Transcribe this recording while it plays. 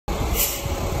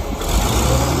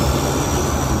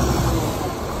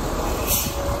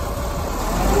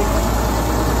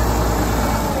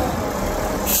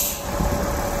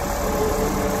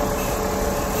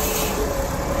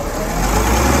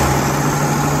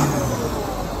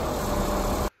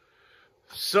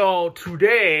So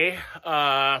today,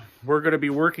 we're going to be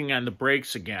working on the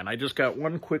brakes again. I just got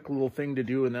one quick little thing to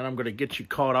do, and then I'm going to get you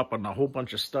caught up on a whole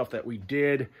bunch of stuff that we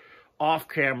did off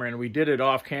camera. And we did it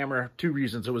off camera, two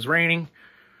reasons. It was raining,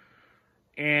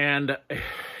 and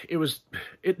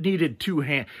it needed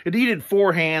it needed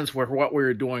four hands for what we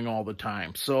were doing all the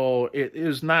time. So it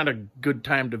is not a good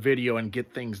time to video and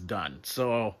get things done.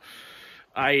 So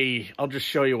I'll just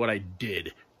show you what I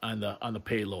did on the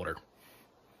payloader.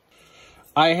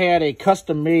 I had a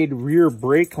custom-made rear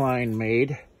brake line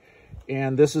made,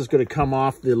 and this is going to come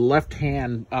off the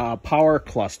left-hand power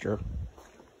cluster.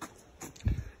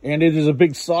 And it is a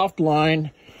big soft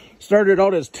line. Started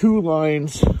out as two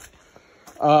lines,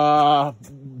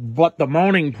 but the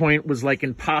mounting point was like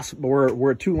impossible.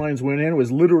 Where two lines went in, it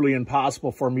was literally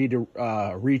impossible for me to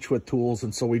reach with tools,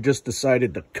 and so we just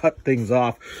decided to cut things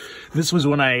off. This was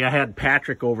when I had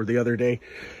Patrick over the other day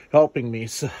helping me.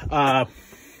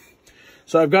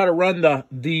 So I've got to run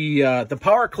the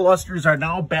power clusters are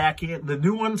now back in. The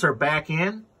new ones are back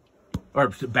in, or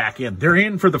back in. They're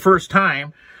in for the first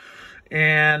time,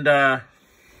 and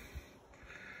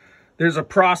there's a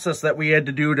process that we had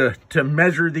to do to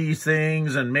measure these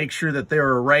things and make sure that they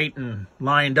were right and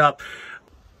lined up.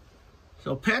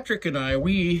 So Patrick and I,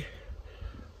 we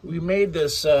made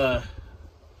this a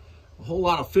whole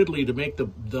lot of fiddly to make the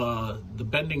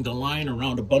bending the line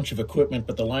around a bunch of equipment,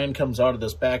 but the line comes out of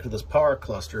this back of this power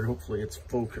cluster. Hopefully it's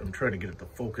focused. I'm trying to get it to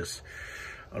focus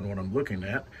on what I'm looking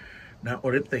at, not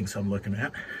what it thinks I'm looking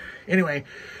at. Anyway,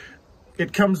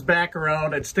 it comes back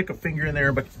around. I'd stick a finger in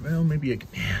there, but well, maybe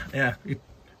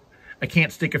I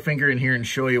can't stick a finger in here and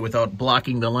show you without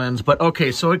blocking the lens. But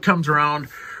okay, so it comes around,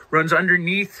 runs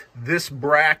underneath this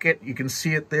bracket. You can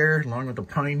see it there along with the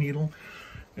pine needle.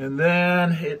 And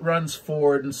then it runs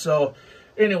forward. And so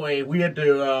anyway, we had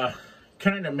to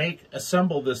kind of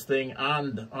assemble this thing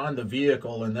on the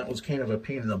vehicle, and that was kind of a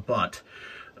pain in the butt.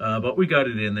 But we got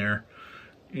it in there.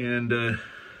 And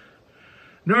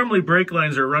normally brake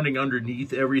lines are running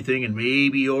underneath everything and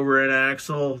maybe over an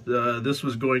axle. This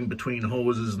was going between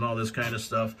hoses and all this kind of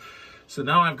stuff. So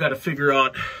now I've got to figure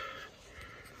out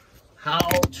how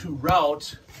to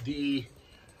route the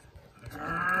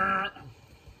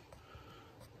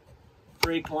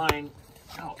brake line.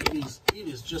 Oh, it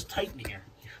is just tightening here.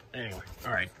 Anyway,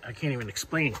 all right, I can't even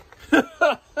explain. Let's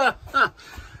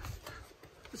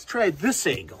try this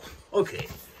angle. Okay,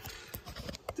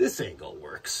 this angle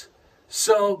works.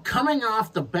 So coming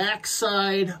off the back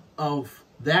side of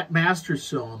that master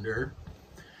cylinder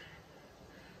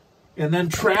and then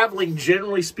traveling,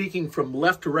 generally speaking, from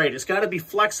left to right, it's got to be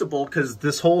flexible because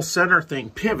this whole center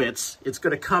thing pivots. It's going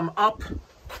to come up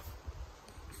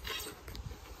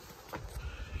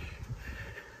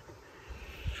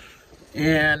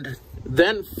and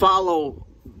then follow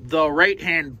the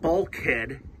right-hand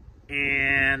bulkhead,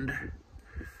 and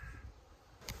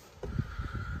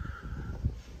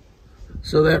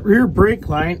so that rear brake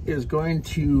line is going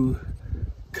to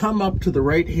come up to the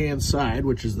right-hand side,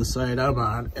 which is the side I'm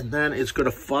on, and then it's going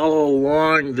to follow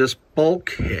along this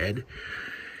bulkhead.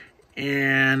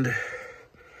 And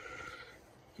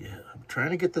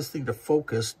trying to get this thing to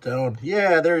focus down.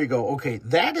 Yeah, there you go. Okay,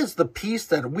 that is the piece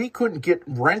that we couldn't get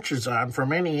wrenches on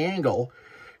from any angle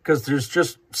because there's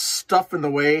just stuff in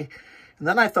the way. And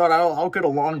then I thought I'll get a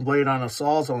long blade on a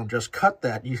sawzall and just cut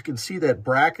that. You can see that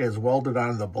bracket is welded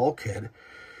onto the bulkhead.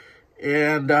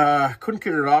 And couldn't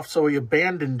get it off, so we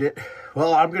abandoned it.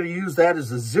 Well, I'm going to use that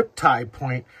as a zip tie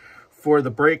point for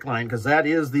the brake line because that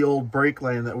is the old brake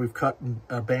line that we've cut and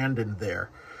abandoned there.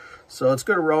 So it's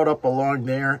going to route up along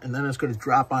there, and then it's going to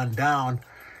drop on down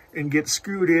and get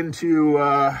screwed into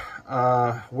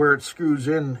where it screws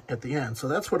in at the end. So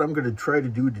that's what I'm going to try to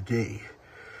do today.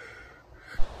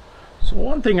 So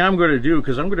one thing I'm going to do,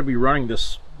 because I'm going to be running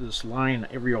this line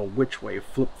every old which way,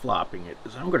 flip-flopping it,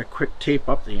 is I'm going to quick tape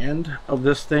up the end of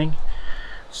this thing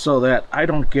so that I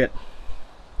don't get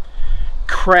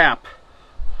crap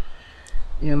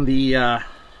in the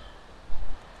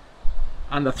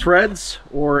on the threads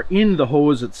or in the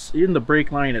hose, it's in the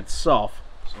brake line itself.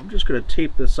 So I'm just going to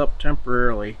tape this up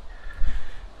temporarily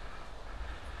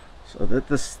so that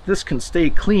this can stay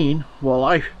clean while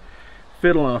I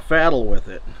fiddle and faddle with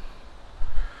it.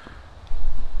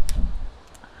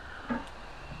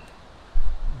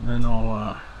 And then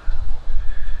I'll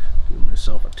give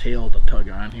myself a tail to tug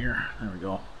on here. There we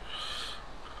go.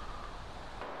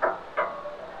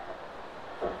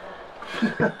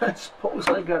 I suppose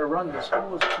I gotta run this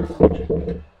hose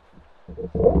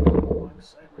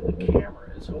alongside where the camera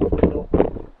is. Hopefully I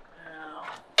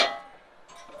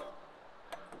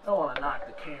don't want to knock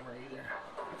the camera either.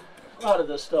 A lot of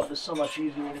this stuff is so much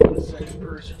easier when you put a second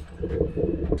person.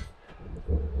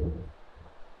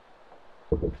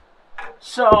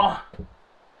 So,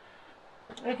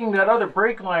 making that other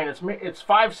brake line, it's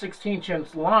 5/16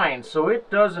 inch line, so it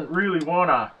doesn't really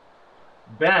want to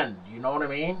bend, you know what I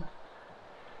mean?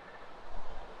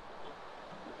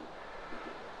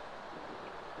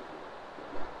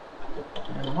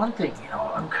 And one thing, you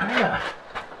know, I'm kind of...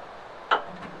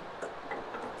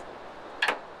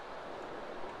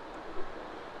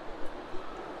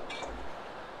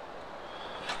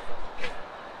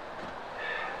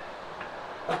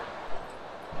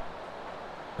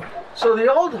 So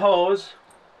the old hose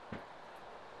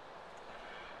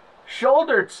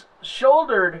shouldered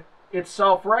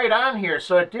itself right on here,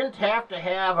 so it didn't have to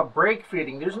have a brake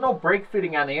fitting. There's no brake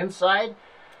fitting on the inside.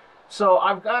 So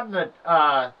I've gotten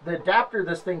the adapter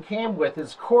this thing came with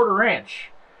is 1/4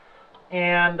 inch,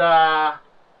 and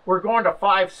we're going to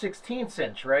 5/16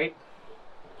 inch, right?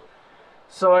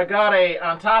 So I got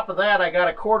on top of that, I got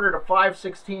a 1/4 to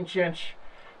 5/16 inch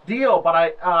deal,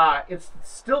 but it's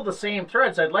still the same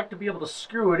threads. I'd like to be able to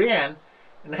screw it in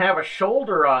and have a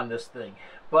shoulder on this thing.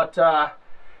 But the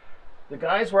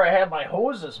guys where I have my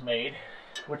hoses made,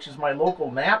 which is my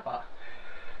local Napa,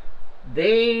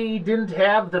 they didn't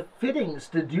have the fittings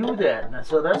to do that. And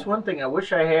so that's one thing. I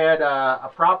wish I had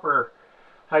a proper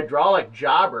hydraulic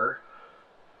jobber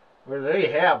where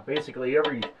they have basically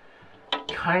every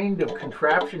kind of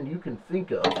contraption you can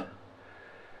think of. And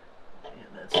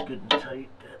that's good and tight.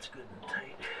 That's good and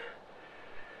tight.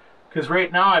 Because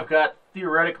right now I've got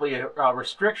theoretically a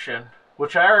restriction,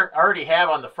 which I already have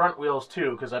on the front wheels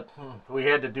too, because we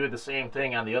had to do the same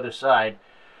thing on the other side.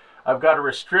 I've got a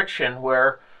restriction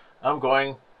where I'm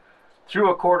going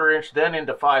through a 1/4 inch, then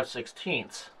into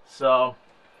 5/16. So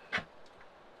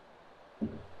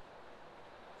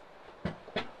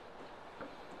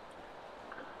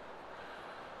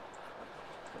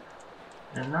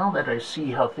and now that I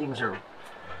see how things are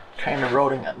kind of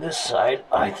rotting on this side,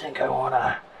 I think I want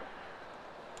to,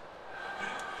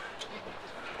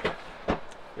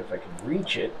 if I can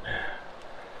reach it,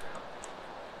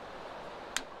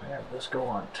 have this go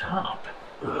on top.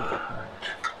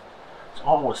 It's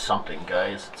almost something,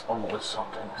 guys. It's almost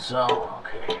something. So,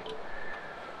 okay.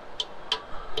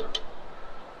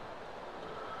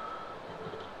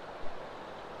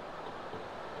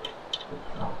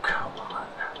 Oh, come on.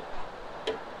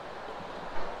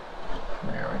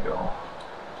 There we go.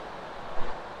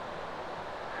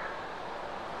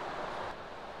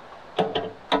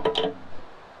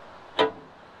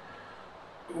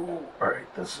 Ooh,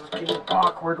 alright, this is getting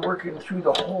awkward working through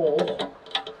the hole.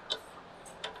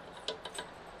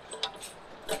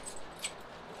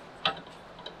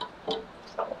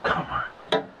 Oh, come on.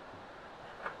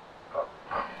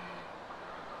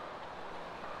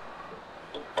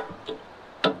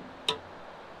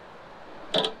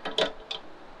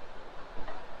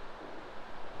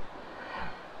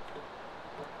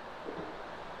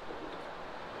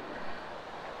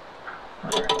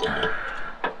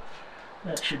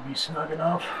 That should be snug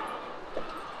enough.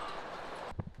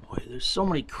 Boy, there's so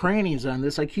many crannies on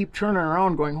this. I keep turning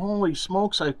around going, holy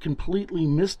smokes, I completely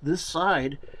missed this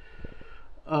side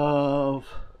of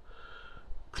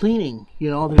cleaning.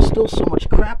 You know, there's still so much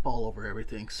crap all over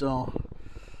everything. So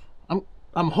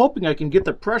I'm hoping I can get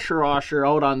the pressure washer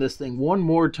out on this thing one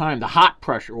more time, the hot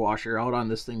pressure washer out on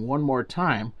this thing one more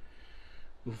time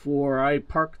before I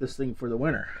park this thing for the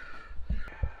winter.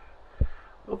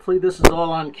 Hopefully this is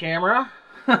all on camera.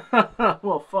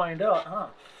 We'll find out, huh?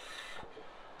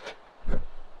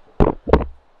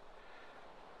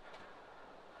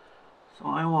 So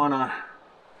I wanna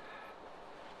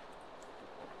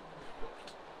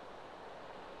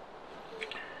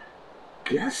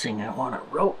guessing I wanna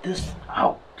rope this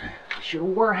out. Should have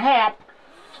wore a hat.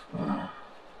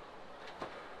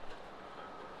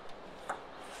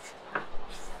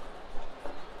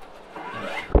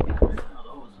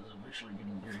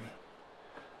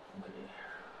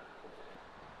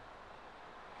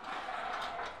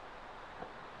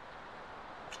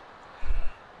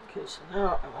 Okay, so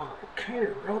now I want to kind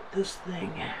of route this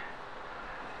thing,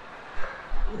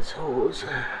 this hose.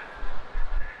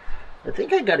 I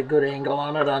think I got a good angle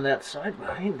on it on that side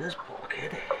behind this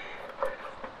bulkhead.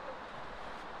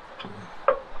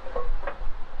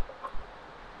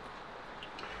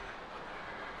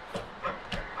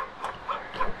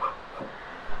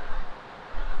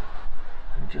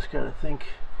 I just got to think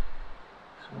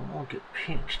so it won't get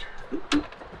pinched.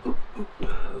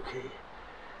 Okay.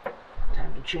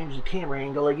 Time to change the camera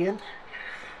angle again.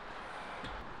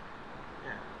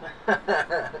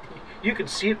 You can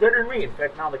see it better than me. In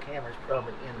fact, now the camera's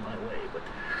probably in my way, but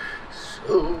let's see.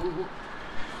 Oh.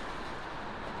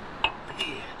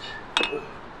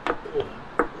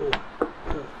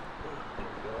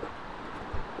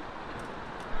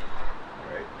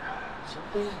 Alright,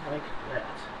 something like that,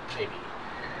 maybe.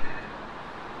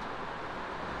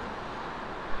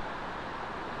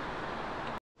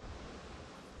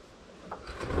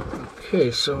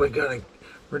 Okay, so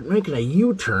we're making a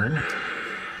U-turn.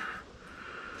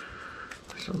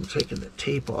 So I'm taking the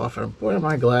tape off, and boy am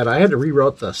I glad. I had to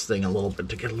reroute this thing a little bit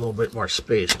to get a little bit more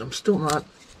space. I'm still not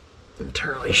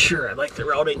entirely sure I like the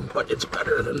routing, but it's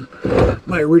better than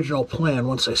my original plan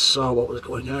once I saw what was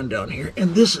going on down here.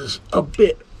 And this is a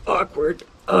bit awkward.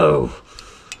 Oh,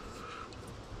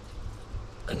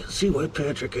 I can see why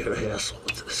Patrick had a hassle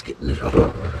with this, getting it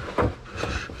up.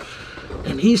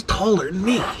 And he's taller than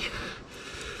me.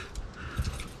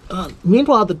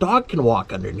 Meanwhile, the dog can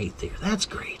walk underneath there. That's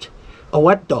great. A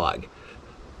wet dog.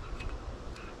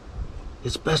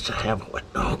 It's best to have a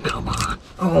wet dog. Oh, come on.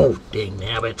 Oh, dang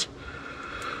nabbit.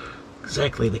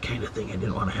 Exactly the kind of thing I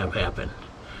didn't want to have happen.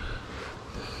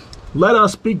 Let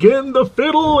us begin the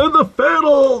fiddle and the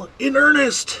faddle in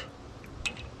earnest.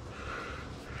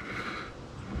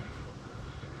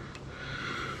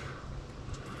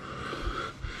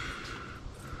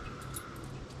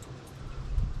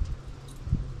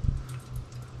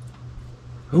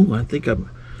 Oh, I think I'm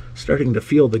starting to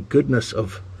feel the goodness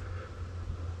of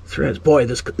threads. Boy,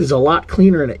 this is a lot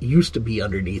cleaner than it used to be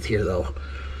underneath here, though.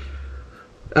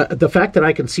 The fact that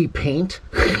I can see paint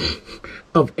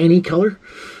of any color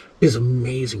is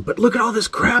amazing. But look at all this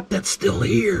crap that's still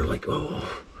here. Like,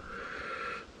 oh,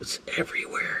 it's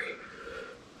everywhere.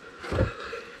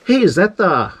 Hey, is that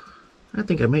the... I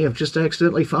think I may have just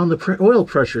accidentally found the oil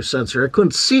pressure sensor. I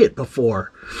couldn't see it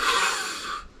before.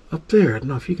 Up there. I don't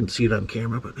know if you can see it on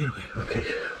camera, but anyway, okay.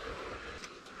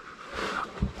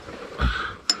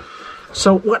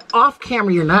 So what off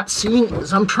camera you're not seeing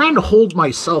is I'm trying to hold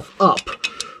myself up,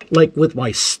 like with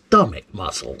my stomach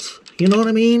muscles. You know what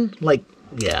I mean? Like,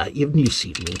 yeah, you've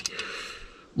seen me.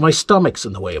 My stomach's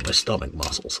in the way of my stomach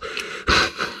muscles.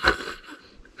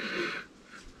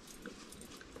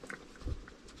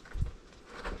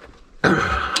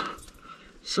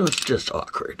 So it's just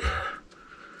awkward.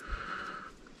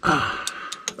 All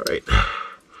right.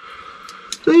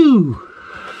 Ooh.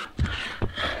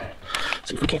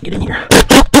 See if we can't get in here.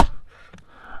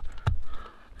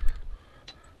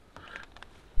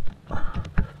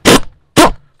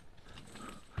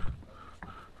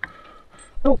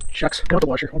 Oh, shucks. Got the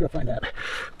washer. Where do I find that?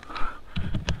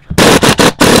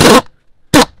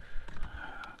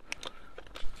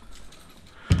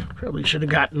 Probably should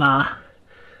have gotten the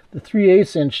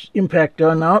 3/8 inch impact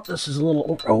done out. This is a little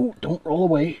over. Oh, don't roll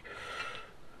away.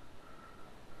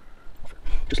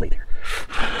 Just lay there.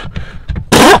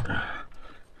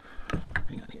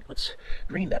 Hang on here. Let's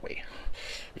drain that way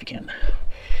if you can.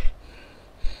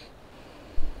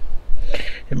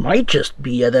 It might just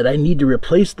be that I need to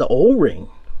replace the O-ring.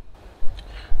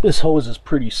 This hose is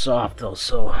pretty soft though,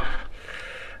 so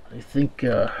I think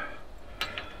I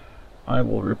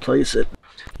will replace it.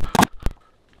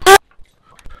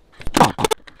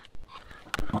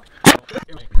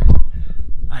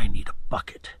 I need a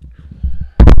bucket.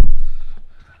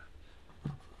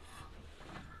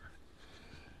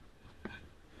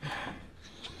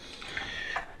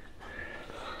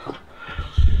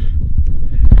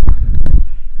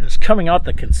 It's coming out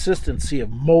the consistency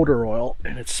of motor oil,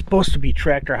 and it's supposed to be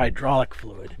tractor hydraulic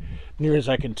fluid, near as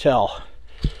I can tell.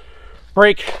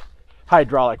 Brake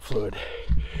hydraulic fluid.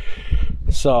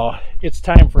 So it's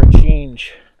time for a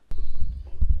change.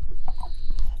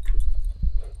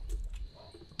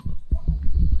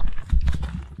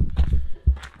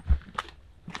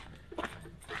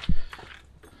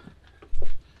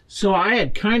 So I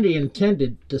had kind of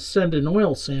intended to send an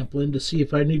oil sample in to see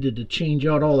if I needed to change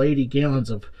out all 80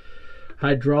 gallons of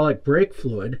hydraulic brake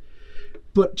fluid,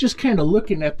 but just kind of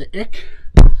looking at the ick,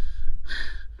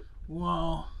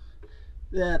 well,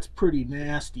 that's pretty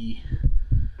nasty.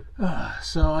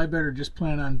 So I better just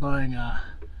plan on buying a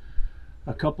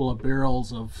couple of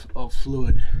barrels of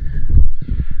fluid.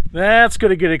 That's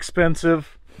gonna get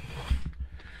expensive.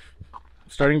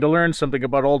 Starting to learn something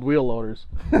about old wheel loaders.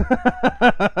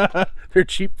 They're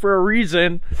cheap for a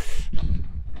reason.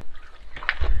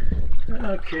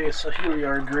 Okay, so here we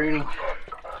are draining.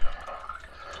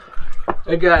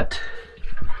 I got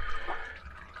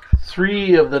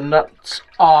 3 of the nuts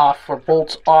off, or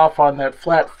bolts off, on that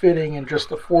flat fitting, and just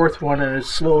the 4th one, and it's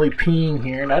slowly peeing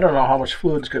here, and I don't know how much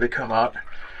fluid's going to come out.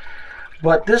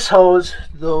 But this hose,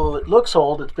 though it looks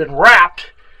old, it's been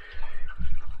wrapped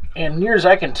And near as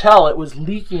I can tell, it was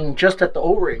leaking just at the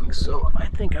O-ring. So I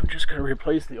think I'm just going to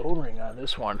replace the O-ring on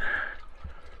this one.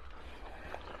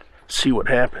 See what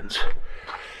happens.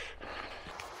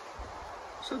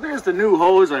 So there's the new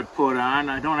hose I put on.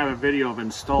 I don't have a video of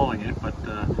installing it, but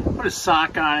put a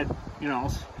sock on it. You know,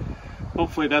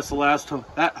 hopefully that's the last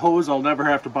that hose I'll never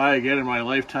have to buy again in my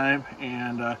lifetime.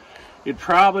 And it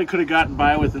probably could have gotten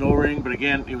by with an O-ring, but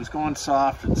again, it was going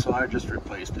soft, and so I just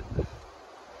replaced it.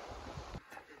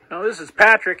 Now this is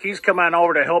Patrick. He's come on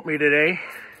over to help me today.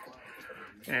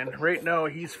 And right now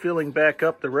he's filling back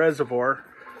up the reservoir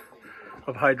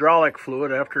of hydraulic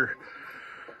fluid after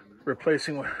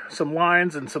replacing some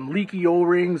lines and some leaky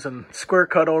O-rings and square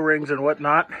cut O-rings and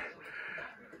whatnot.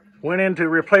 Went in to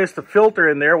replace the filter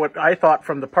in there. What I thought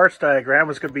from the parts diagram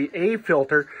was going to be a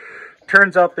filter.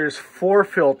 Turns out there's 4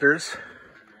 filters.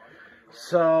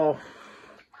 So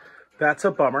that's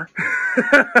a bummer.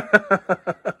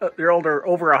 They're over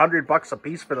 $100 a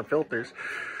piece for the filters.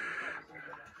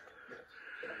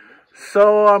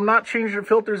 So I'm not changing the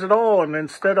filters at all, and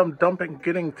instead I'm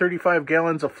getting 35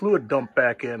 gallons of fluid dumped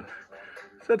back in.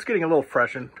 So that's getting a little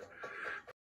freshened.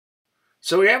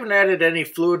 So we haven't added any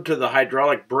fluid to the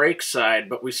hydraulic brake side,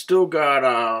 but we still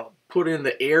got put in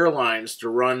the air lines to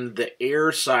run the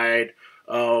air side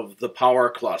of the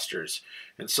power clusters.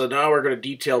 And so now we're going to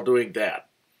detail doing that.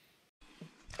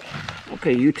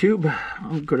 Okay, YouTube,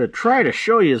 I'm going to try to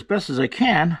show you as best as I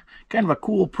can. Kind of a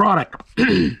cool product.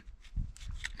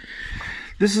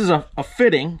 This is a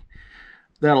fitting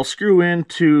that'll screw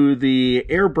into the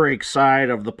air brake side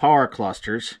of the power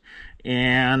clusters.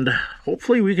 And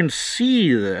hopefully we can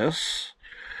see this.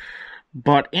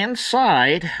 But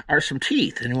inside are some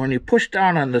teeth. And when you push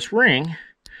down on this ring,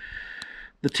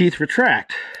 the teeth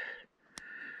retract.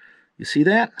 You see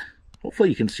that? Hopefully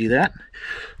you can see that.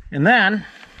 And then,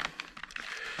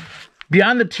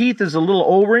 beyond the teeth is a little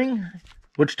O-ring,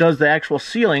 which does the actual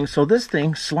sealing. So this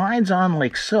thing slides on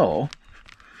like so.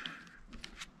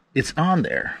 It's on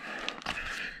there.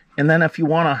 And then if you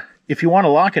wanna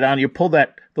lock it on, you pull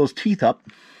those teeth up.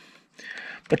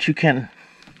 But you can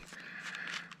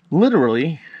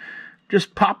literally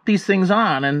just pop these things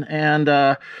on,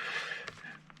 and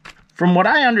from what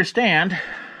I understand,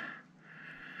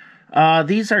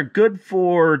 these are good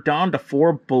for down to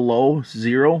 4 below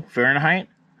 0 Fahrenheit.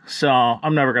 So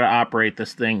I'm never going to operate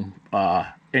this thing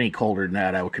any colder than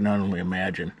that, I can only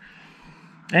imagine.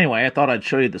 Anyway, I thought I'd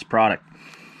show you this product.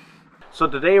 So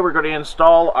today we're going to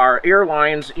install our air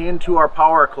lines into our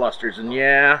power clusters, and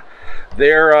yeah,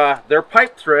 they're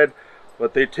pipe thread,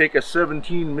 but they take a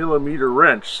 17mm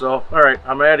wrench. So, all right,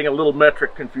 I'm adding a little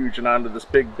metric confusion onto this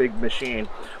big machine.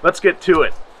 Let's get to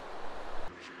it.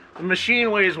 The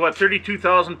machine weighs, what,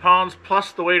 32,000 pounds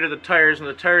plus the weight of the tires, and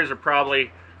the tires are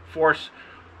probably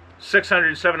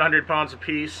 600, 700 pounds a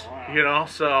piece. Wow. You know,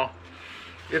 so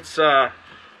it's a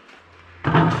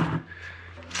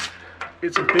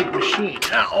big machine.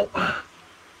 Ow.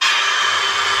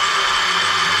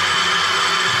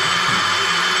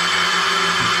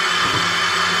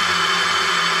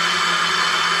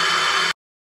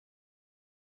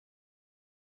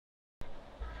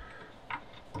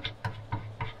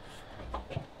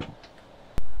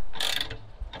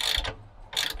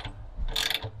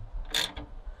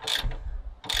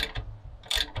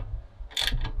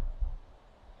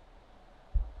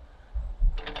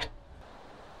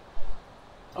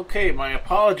 Okay, my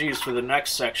apologies for the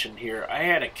next section here. I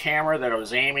had a camera that I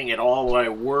was aiming at all my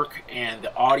work, and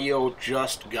the audio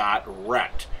just got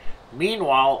wrecked.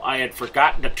 Meanwhile, I had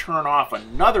forgotten to turn off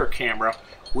another camera,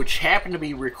 which happened to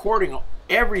be recording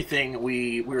everything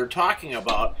we were talking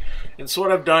about. And so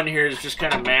what I've done here is just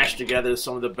kind of mashed together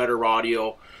some of the better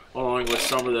audio along with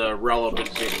some of the relevant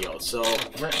videos. So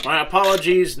my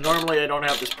apologies. Normally I don't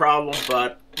have this problem,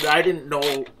 but I didn't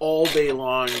know all day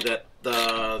long that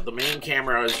the main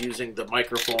camera I was using, the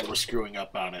microphone was screwing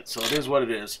up on it. So it is what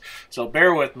it is. So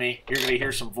bear with me. You're going to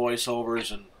hear some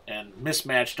voiceovers and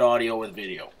mismatched audio with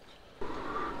video.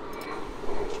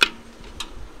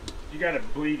 You got to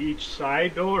bleed each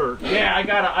side though, or? Yeah, I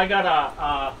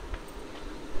gotta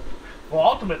well,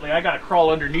 ultimately I gotta crawl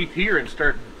underneath here and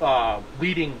start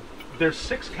bleeding. There's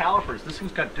 6 calipers. This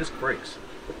thing's got disc brakes,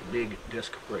 big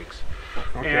disc brakes.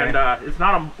 Okay. And it's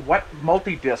not a wet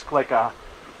multi-disc like a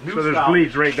new So there's style.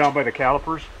 bleeds right down by the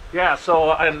calipers? Yeah,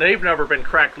 so, and they've never been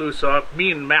cracked loose, so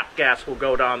me and map gas will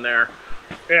go down there.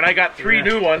 And I got 3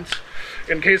 new ones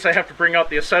in case I have to bring out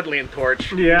the acetylene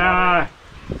torch. Yeah.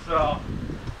 So.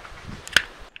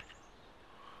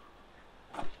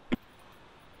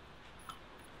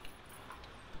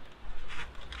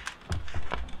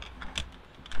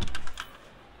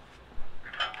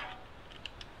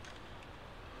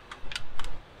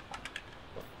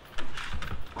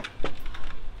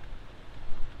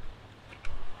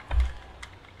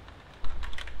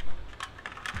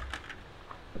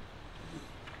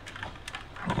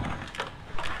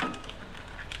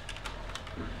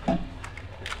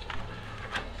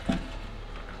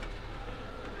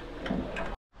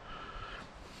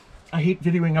 I hate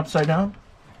videoing upside down.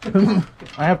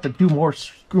 I have to do more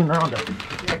screwing around. Yeah,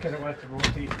 because it wants to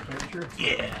rotate the picture.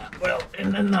 Yeah, well,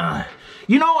 and then,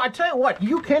 you know, I tell you what,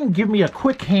 you can give me a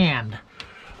quick hand.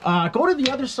 Go to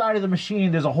the other side of the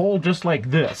machine. There's a hole just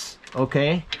like this,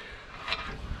 okay?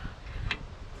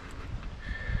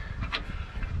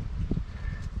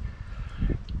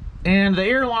 And the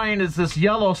airline is this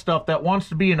yellow stuff that wants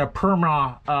to be in a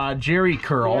perma jerry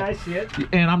curl. Yeah, I see it.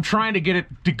 And I'm trying to get it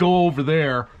to go over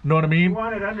there. Know what I mean? You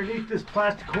want it underneath this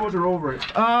plastic hose or over it?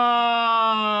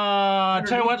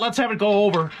 Tell you what, let's have it go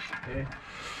over. Okay.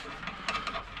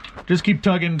 Just keep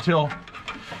tugging until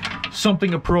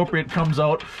something appropriate comes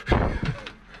out.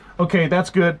 Okay,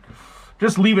 that's good.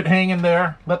 Just leave it hanging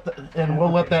there. And we'll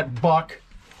let that buck.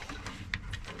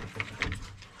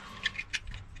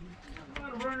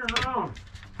 Around.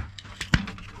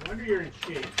 No wonder you're in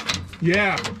shape.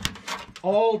 Yeah,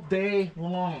 all day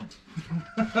long.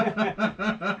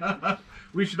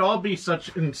 We should all be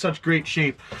in such great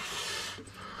shape.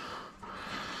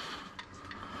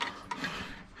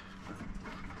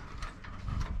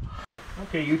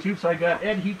 Okay, YouTube, so I got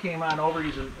Ed, he came on over,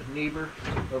 he's a neighbor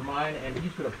of mine, and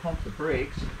he's gonna pump the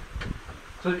brakes.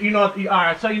 So you know, all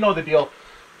right, so you know the deal.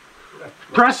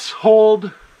 Press,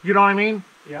 hold, you know what I mean?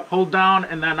 Yep. Hold down,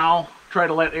 and then I'll try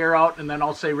to let air out, and then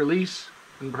I'll say release,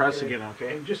 and press again,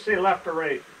 okay? And just say left or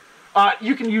right.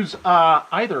 You can use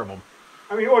either of them.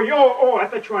 I mean, I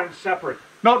thought you wanted separate.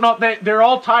 No, they're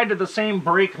all tied to the same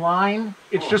brake line.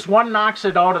 It's just one knocks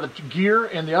it out of the gear,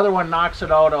 and the other one knocks it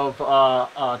out of,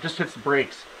 just hits the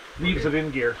brakes. Leaves it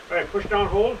in gear. All right, push down,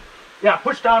 hold. Yeah,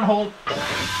 push down, hold.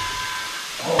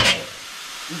 Oh,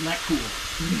 isn't that cool?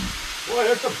 Boy,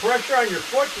 there's some pressure on your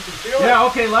foot. You can feel it. Yeah,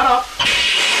 okay, let up.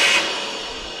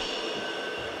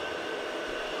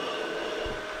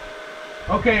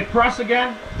 Okay, press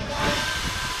again.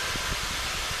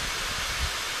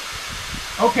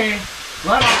 Okay,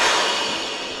 let up.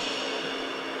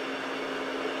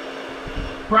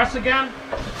 Press again.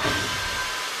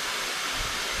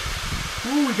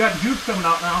 Ooh, we got juice coming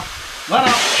out now. Let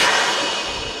up.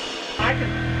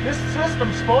 This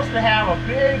system's supposed to have a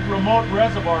big remote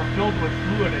reservoir filled with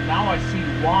fluid, and now I see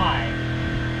why.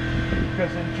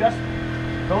 Because in just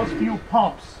those few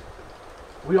pumps,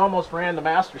 we almost ran the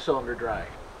master cylinder dry.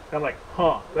 I'm like,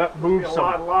 huh, that moves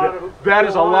some. That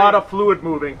is a lot of fluid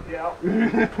moving. Yeah.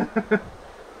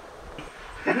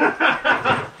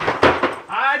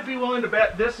 I'd be willing to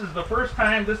bet this is the first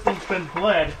time this thing's been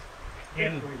bled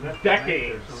in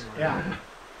decades. Yeah.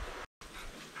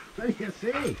 You can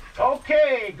see.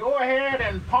 Okay, go ahead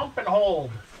and pump and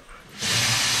hold.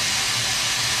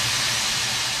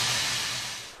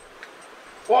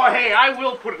 Well, hey, I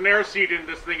will put an air seat in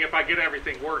this thing if I get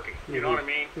everything working. You know what I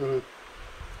mean?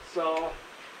 So,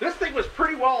 this thing was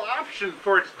pretty well optioned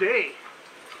for its day.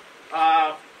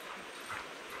 Yeah,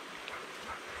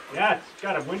 it's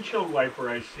got a windshield wiper,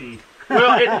 I see.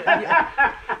 Well,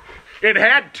 it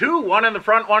had two, one in the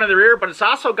front, one in the rear, but it's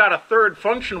also got a third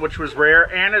function, which was rare,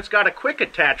 and it's got a quick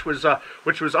attach,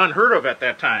 which was unheard of at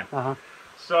that time.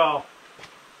 So,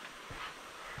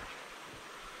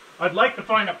 I'd like to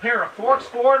find a pair of forks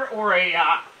for it or a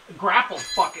grapple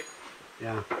bucket.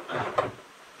 Yeah.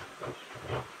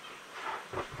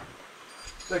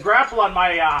 The grapple on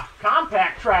my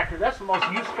compact tractor, that's the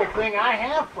most useful thing I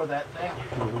have for that thing.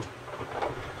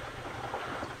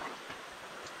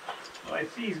 Well, I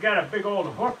see he's got a big old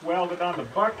hook welded on the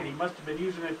bucket. He must have been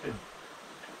using it to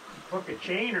hook a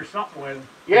chain or something with.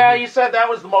 Yeah, he said that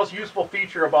was the most useful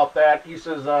feature about that. He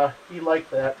says he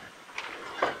liked that.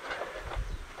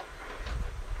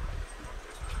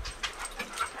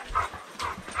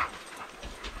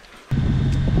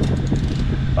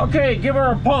 Okay, give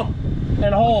her a pump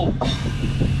and hold.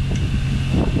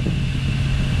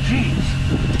 Jeez.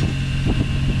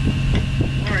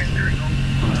 All right, there we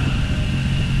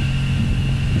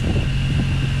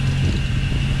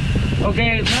go.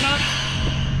 Okay, let up.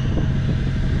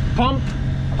 Pump.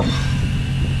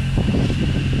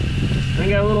 We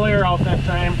got a little air out that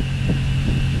time.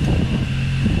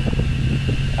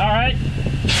 All right.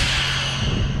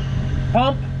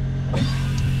 Pump.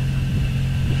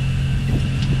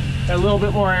 Got a little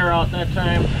bit more air out that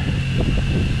time.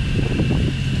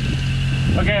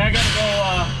 Okay, I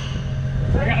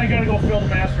gotta go fill the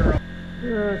master up.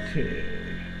 Okay.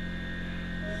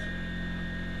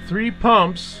 3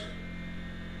 pumps.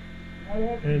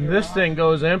 And this thing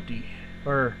goes empty.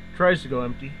 Or tries to go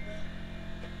empty.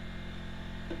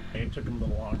 It took him a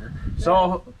little longer.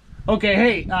 So, okay,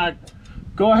 hey,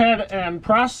 go ahead and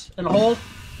press and hold.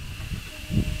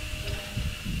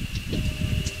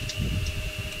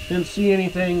 Didn't see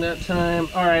anything that time.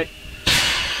 All right.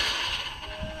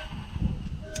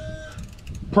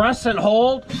 Press and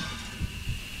hold.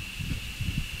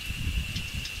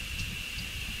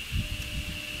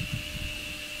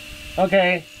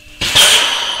 Okay.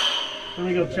 Let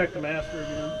me go check the master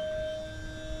again.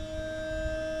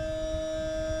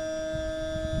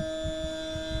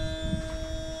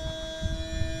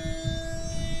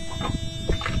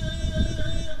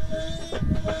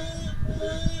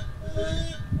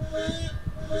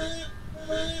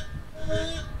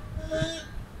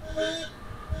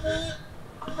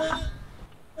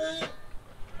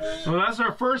 So that's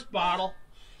our first bottle.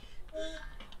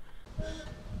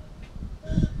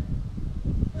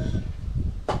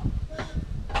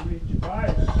 How many did you buy?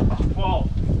 12.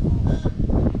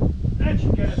 That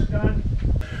should get us done.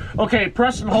 Okay,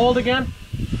 press and hold again.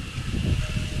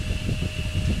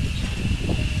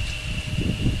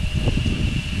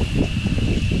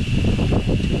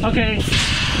 Okay.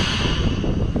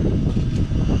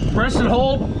 Press and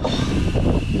hold.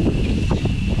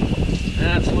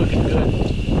 That's looking good.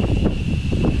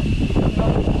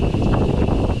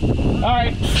 All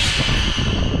right.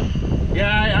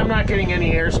 Yeah, I'm not getting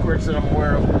any air squirts that I'm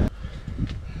aware of.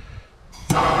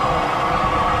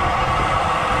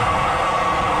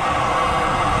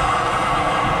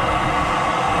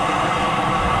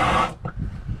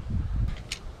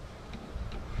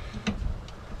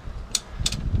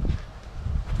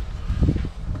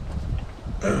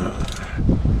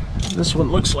 This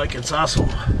one looks like it's also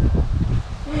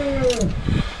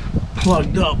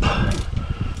plugged up.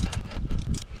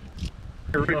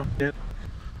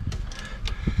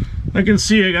 I can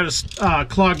see I got a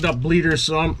clogged up bleeder,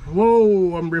 so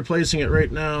I'm replacing it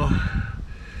right now.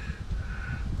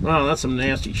 Wow, that's some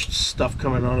nasty stuff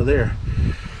coming out of there.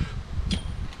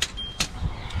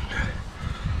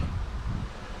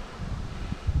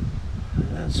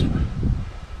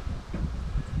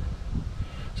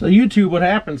 So YouTube, what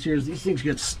happens here is these things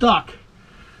get stuck.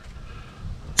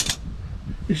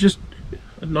 It's just,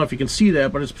 I don't know if you can see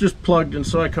that, but it's just plugged in,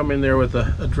 so I come in there with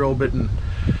a drill bit and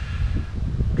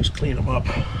just clean them up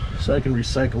so I can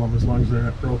recycle them as long as they're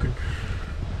not broken.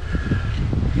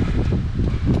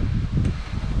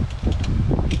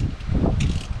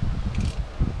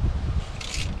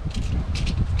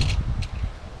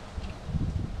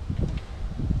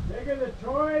 Bigger the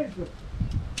toys, the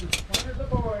funner the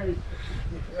boys.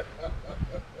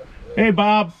 Hey,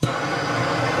 Bob.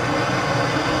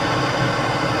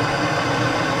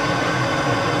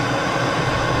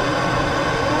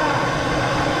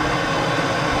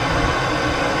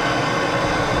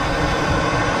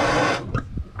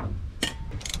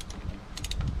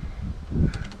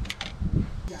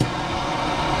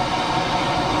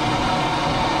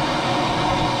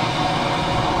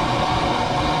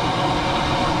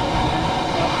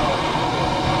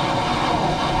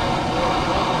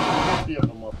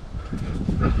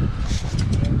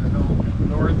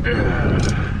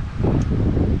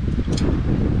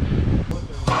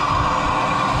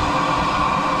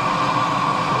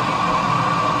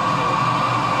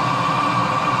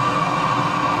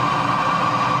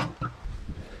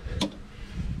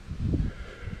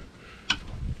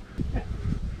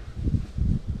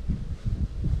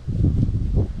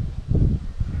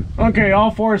 Okay,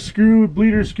 all 4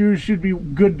 bleeder screws should be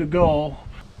good to go.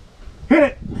 Hit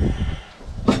it!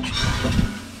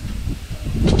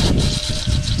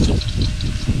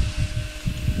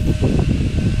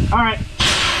 All right.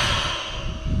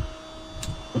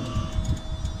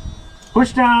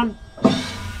 Push down.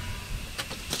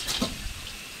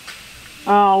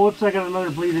 Oh, whoops, I got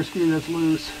another bleeder screw that's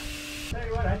loose. Tell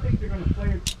you what, I think they're gonna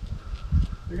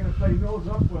play nose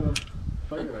up with them.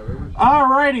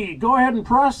 Alrighty, go ahead and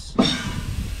press.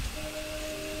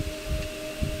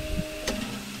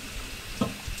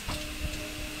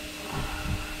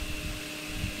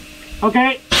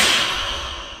 Okay.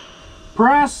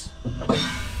 Press.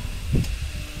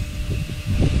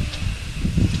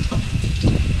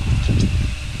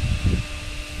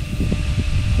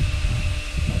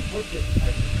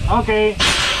 Okay.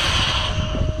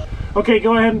 Okay,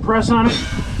 go ahead and press on it.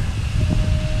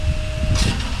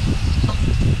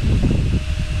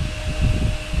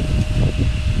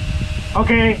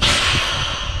 Okay.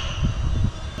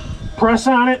 Press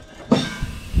on it.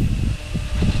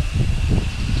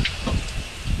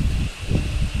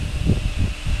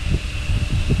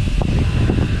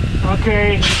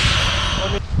 Okay.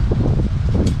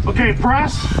 Okay,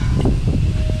 press.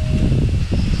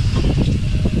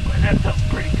 That felt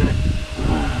pretty good.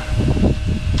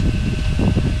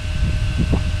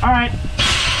 All right.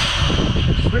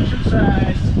 Switching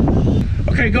sides.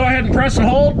 Okay, go ahead and press and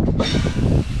hold.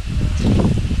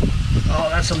 Oh,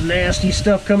 that's some nasty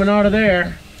stuff coming out of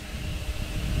there.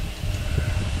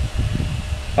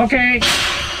 Okay.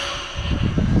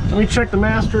 Let me check the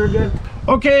master again.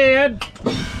 Okay, Ed.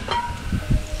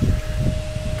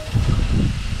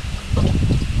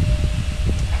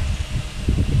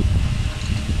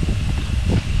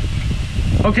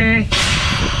 Okay.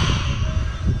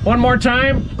 One more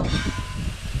time.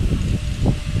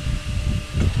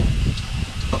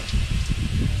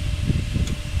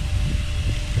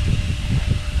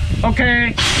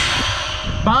 Okay.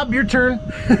 Bob, your turn.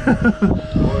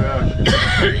 Oh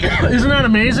yeah. Isn't that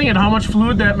amazing at how much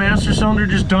fluid that master cylinder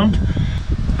just dumped?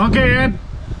 Okay, Ed.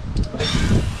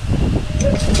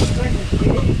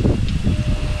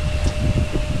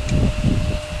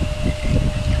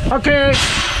 Okay.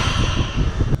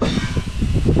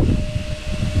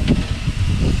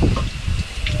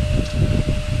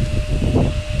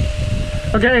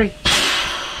 Okay.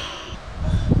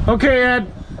 Okay,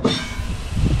 Ed.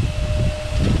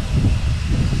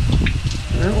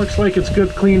 That looks like it's good,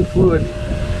 clean fluid.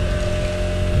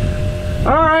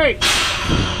 All right.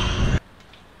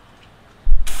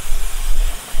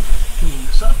 Clean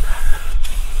this up.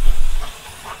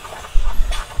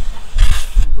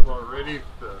 He's about ready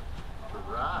to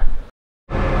rock.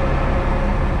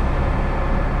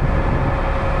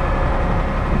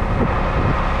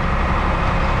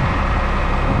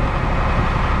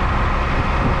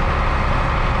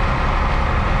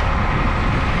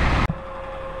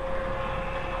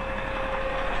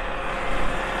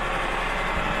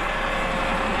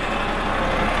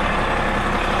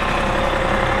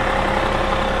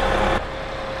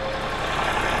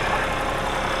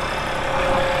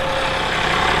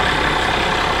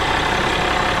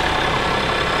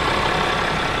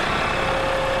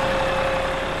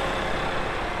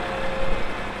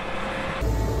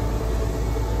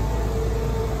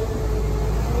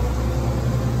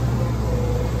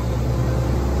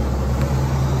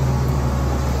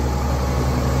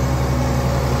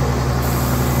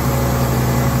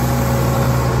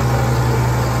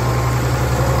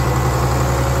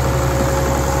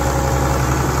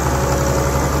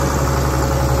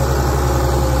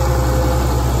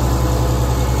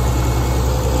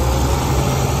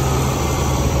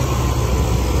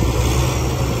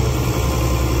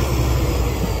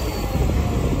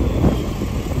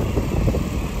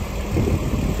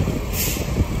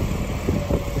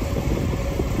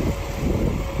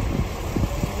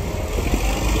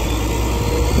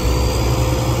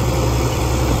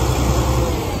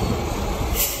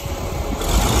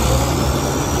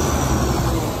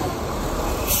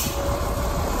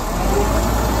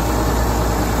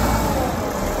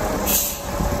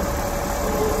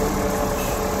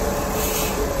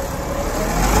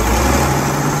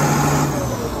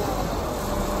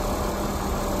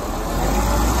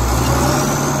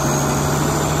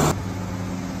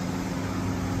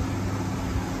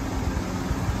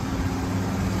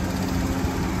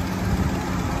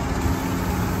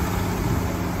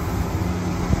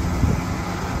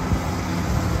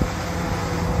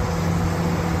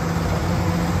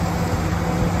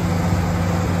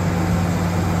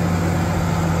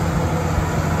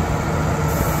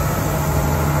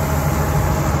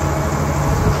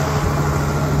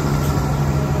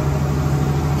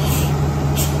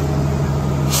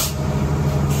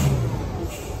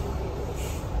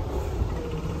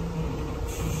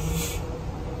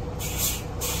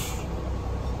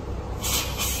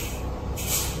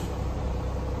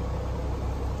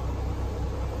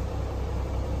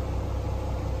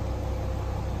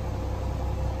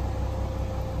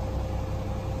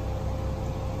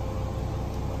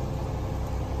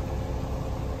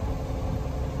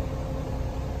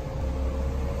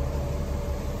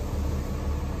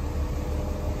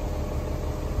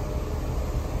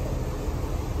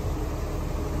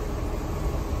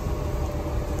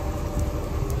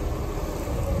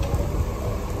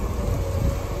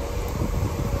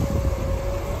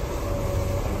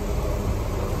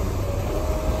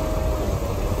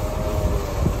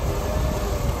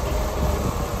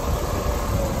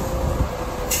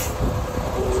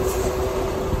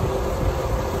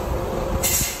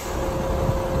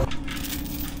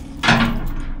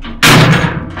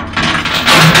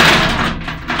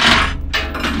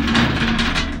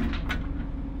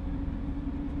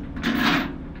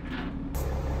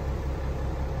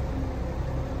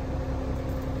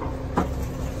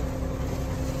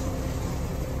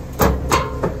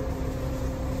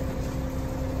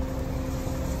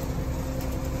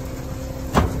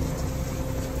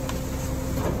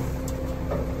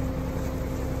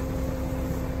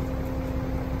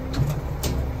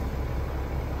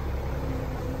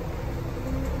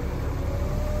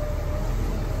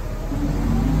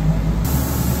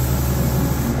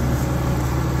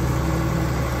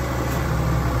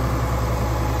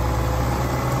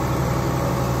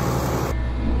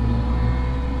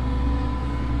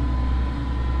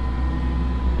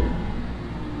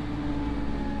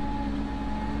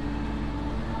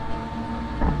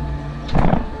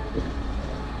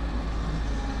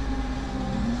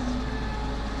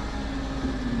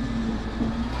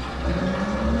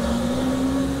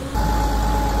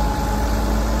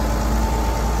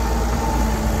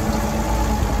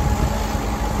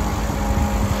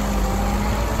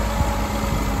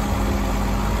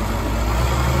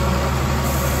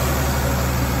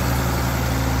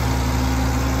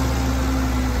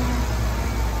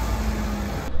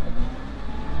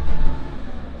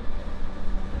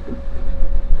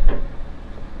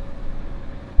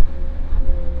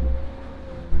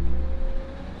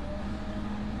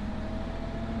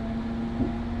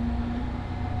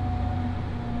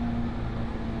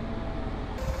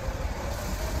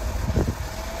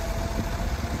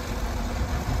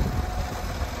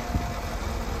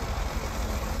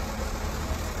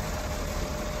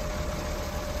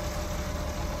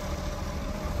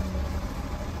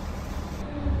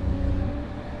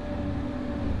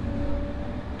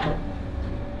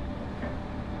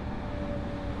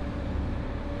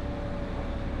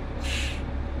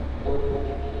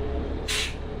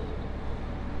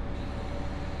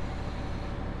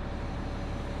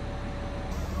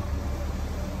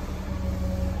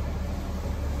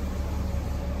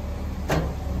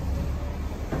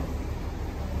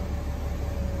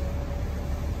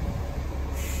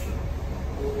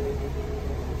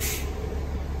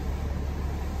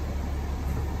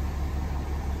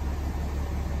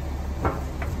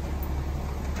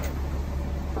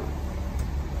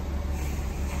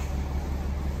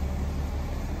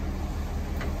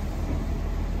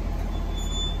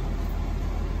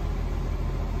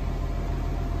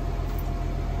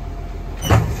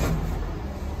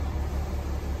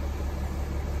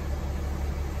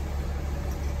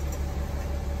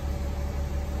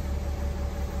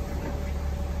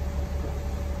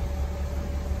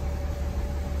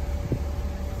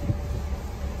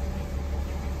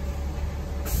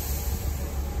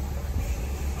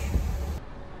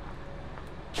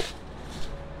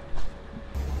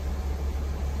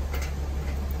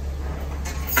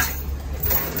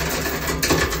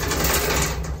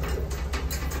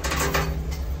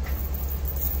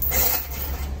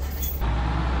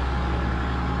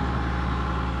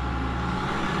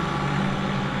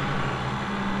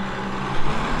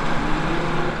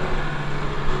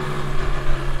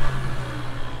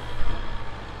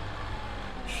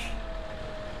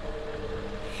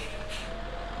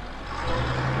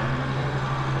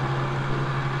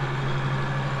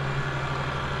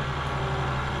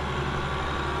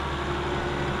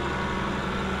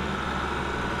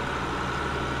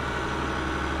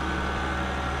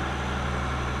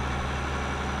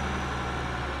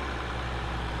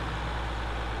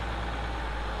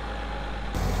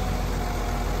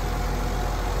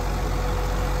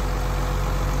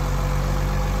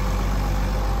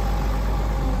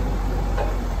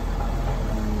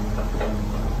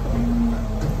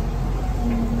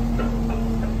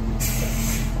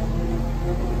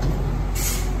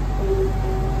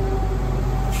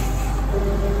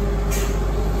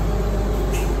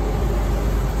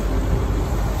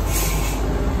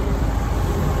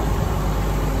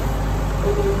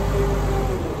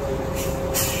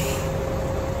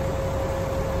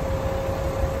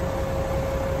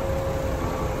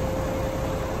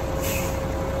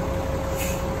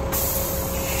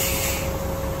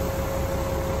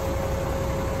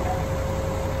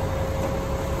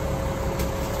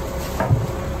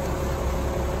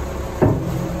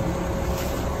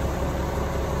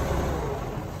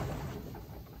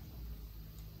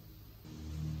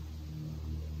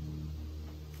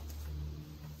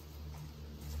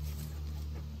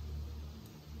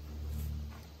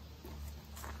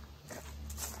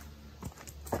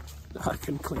 I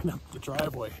can clean up the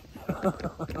driveway.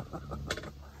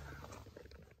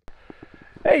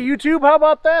 Hey YouTube, how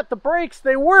about that? The brakes,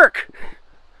 they work.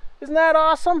 Isn't that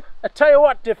awesome? I tell you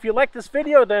what, if you like this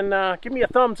video, then give me a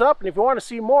thumbs up, and if you want to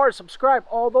see more, subscribe.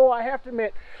 Although I have to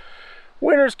admit,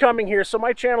 winter's coming here, so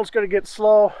my channel's going to get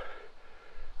slow.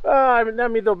 I mean,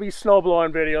 there'll be snow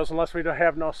blowing videos unless we don't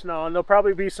have no snow, and there'll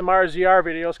probably be some RZR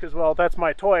videos because, well, that's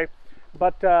my toy.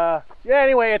 But yeah,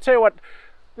 anyway, I tell you what,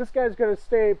 this guy's going to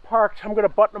stay parked. I'm going to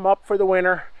button him up for the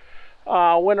winter,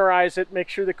 winterize it, make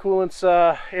sure the coolant's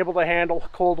able to handle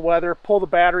cold weather, pull the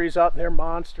batteries out, they're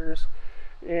monsters,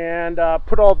 and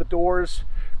put all the doors,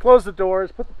 close the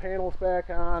doors, put the panels back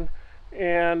on,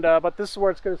 and but this is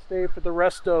where it's going to stay for the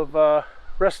rest of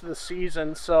the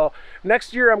season. So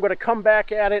next year I'm going to come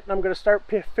back at it, and I'm going to start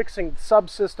fixing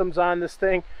subsystems on this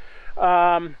thing.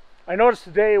 I noticed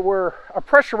today our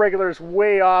pressure regulator is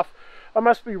way off. I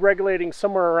must be regulating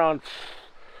somewhere around,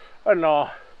 I don't know,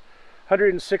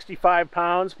 165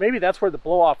 pounds. Maybe that's where the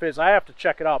blow off is. I have to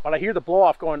check it out, but I hear the blow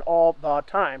off going all the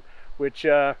time, which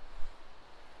I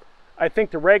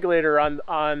think the regulator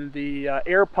on the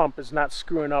air pump is not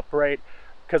screwing up right,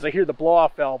 because I hear the blow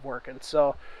off valve working.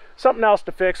 So something else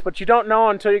to fix, but you don't know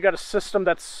until you got a system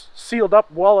that's sealed up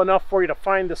well enough for you to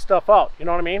find this stuff out. You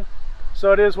know what I mean?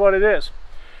 So it is what it is.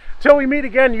 Till we meet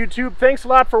again, YouTube, thanks a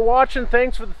lot for watching,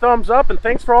 thanks for the thumbs up, and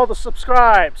thanks for all the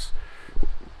subscribes.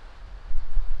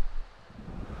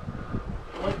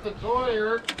 Like the toy,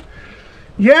 Eric.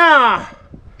 Yeah!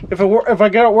 If I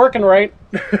got it working right.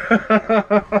 I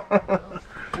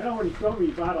know when he told me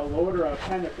he bought a loader, I was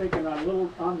kind of thinking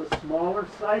on the smaller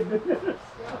side than this.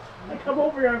 I come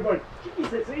over here and I'm going,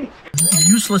 Jesus,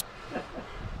 Useless.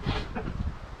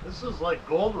 This is like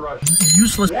Gold Rush.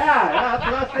 Useless. Yeah, that's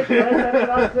what I was thinking. That's what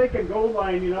I was thinking. Gold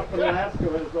lining up in Alaska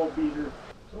with his old beater.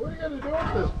 So what are you going to do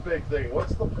with this big thing?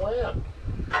 What's the plan?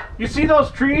 You see those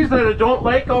trees that I don't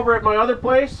like over at my other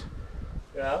place?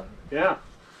 Yeah? Yeah.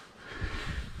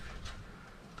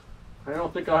 I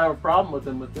don't think I'll have a problem with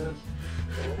them with this.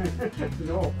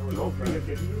 No.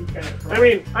 I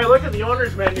mean, I look at the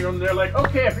owner's menu and they're like,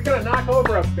 okay, if you're going to knock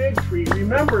over a big tree,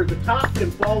 remember the top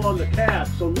can fall on the cab,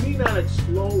 so lean on it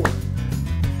slower.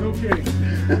 No kidding.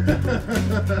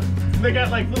 They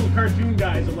got like little cartoon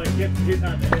guys that like get hit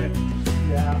on the head.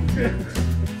 Yeah.